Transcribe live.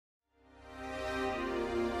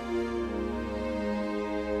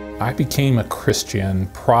I became a Christian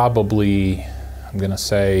probably, I'm going to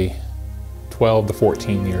say, 12 to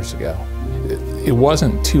 14 years ago. It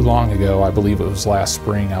wasn't too long ago, I believe it was last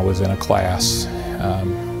spring, I was in a class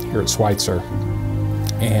here at Schweitzer,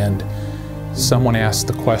 and someone asked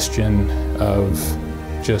the question of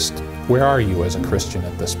just, where are you as a Christian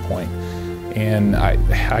at this point? And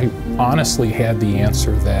I honestly had the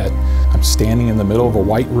answer that I'm standing in the middle of a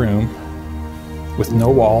white room with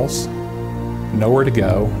no walls, nowhere to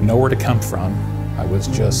go, nowhere to come from. I was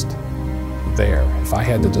just there. If I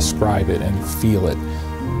had to describe it and feel it,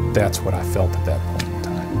 that's what I felt at that point in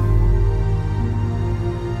time.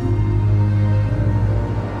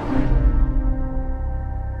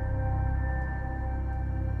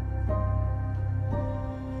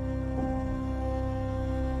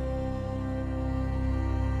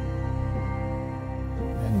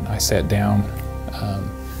 And I sat down,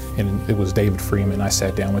 and it was David Freeman. I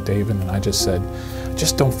sat down with David and I just said, I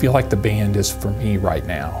just don't feel like the band is for me right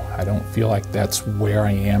now. I don't feel like that's where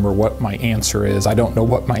I am or what my answer is. I don't know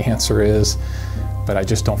what my answer is, but I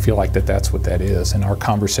just don't feel like that's what that is. And our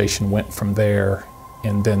conversation went from there,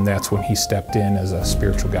 and then that's when he stepped in as a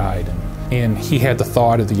spiritual guide. And he had the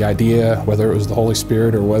thought of the idea, whether it was the Holy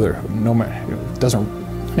Spirit or whether, it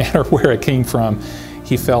doesn't matter where it came from,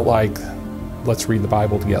 he felt like, let's read the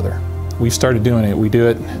Bible together. We started doing it. We do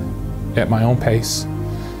it at my own pace.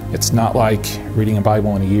 It's not like reading a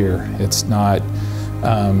Bible in a year. It's not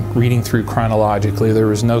reading through chronologically. There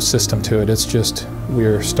was no system to it. It's just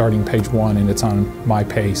we're starting page 1 and it's on my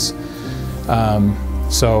pace.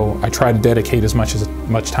 So I try to dedicate as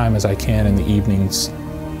much time as I can in the evenings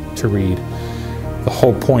to read. The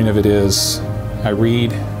whole point of it is I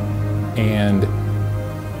read and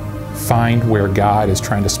find where God is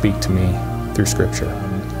trying to speak to me through Scripture.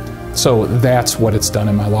 So that's what it's done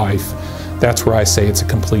in my life. That's where I say it's a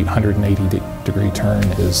complete 180-degree turn.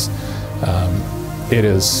 It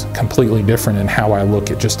is completely different in how I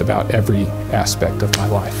look at just about every aspect of my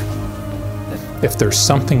life. If there's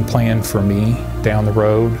something planned for me down the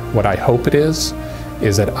road, what I hope it is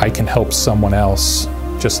that I can help someone else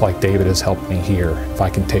just like David has helped me here. If I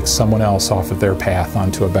can take someone else off of their path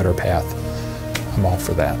onto a better path, I'm all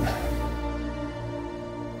for that.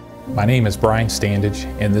 My name is Standage,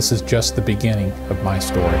 and this is just the beginning of my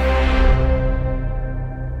story.